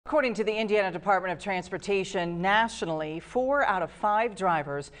According to the Indiana Department of Transportation, nationally, 4 out of 5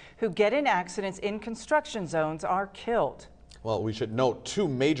 drivers who get in accidents in construction zones are killed. Well, we should note 2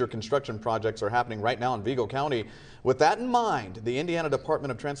 major construction projects are happening right now in Vigo County. With that in mind, the Indiana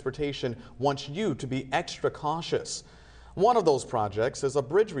Department of Transportation wants you to be extra cautious. One of those projects is a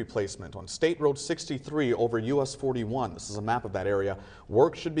bridge replacement on State Road 63 over US 41. This is a map of that area.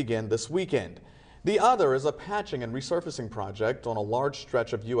 Work should begin this weekend. The other is a patching and resurfacing project on a large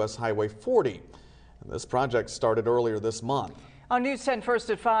stretch of US Highway 40. And this project started earlier this month. On News 10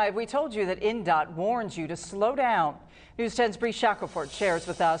 First at 5, we told you that INDOT warns you to slow down. News 10's Bree Shackelford shares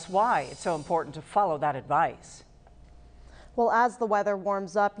with us why it's so important to follow that advice. Well, as the weather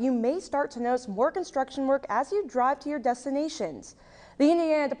warms up, you may start to notice more construction work as you drive to your destinations. The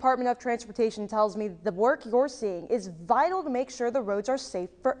Indiana Department of Transportation tells me the work you're seeing is vital to make sure the roads are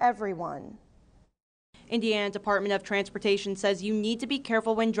safe for everyone. Indiana Department of Transportation says you need to be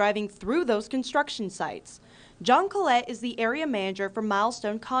careful when driving through those construction sites. John Collette is the area manager for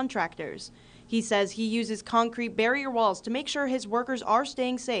Milestone Contractors. He says he uses concrete barrier walls to make sure his workers are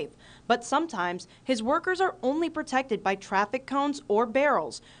staying safe, but sometimes his workers are only protected by traffic cones or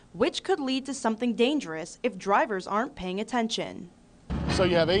barrels, which could lead to something dangerous if drivers aren't paying attention. So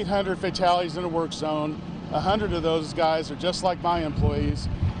you have 800 fatalities in a work zone. 100 of those guys are just like my employees.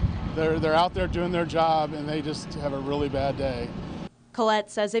 They're out there doing their job and they just have a really bad day.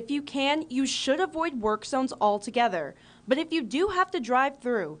 Collette says if you can, you should avoid work zones altogether. But if you do have to drive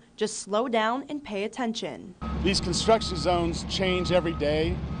through, just slow down and pay attention. These construction zones change every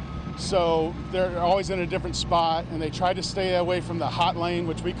day, so they're always in a different spot, and they try to stay away from the hot lane,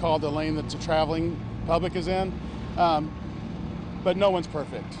 which we call the lane that the traveling public is in. But no one's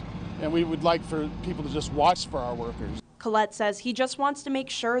perfect, and we would like for people to just watch for our workers. Collette says he just wants to make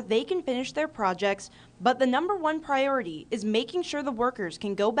sure they can finish their projects, but the #1 priority is making sure the workers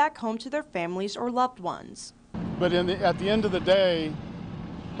can go back home to their families or loved ones. But at the end of the day,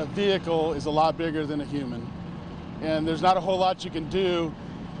 a vehicle is a lot bigger than a human, and there's not a whole lot you can do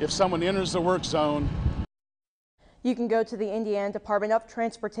if someone enters the work zone. You can go to the Indiana Department of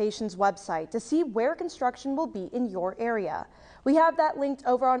Transportation's website to see where construction will be in your area. We have that linked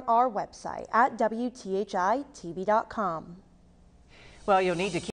over on our website at WTHI-TV.com. Well, you'll need to keep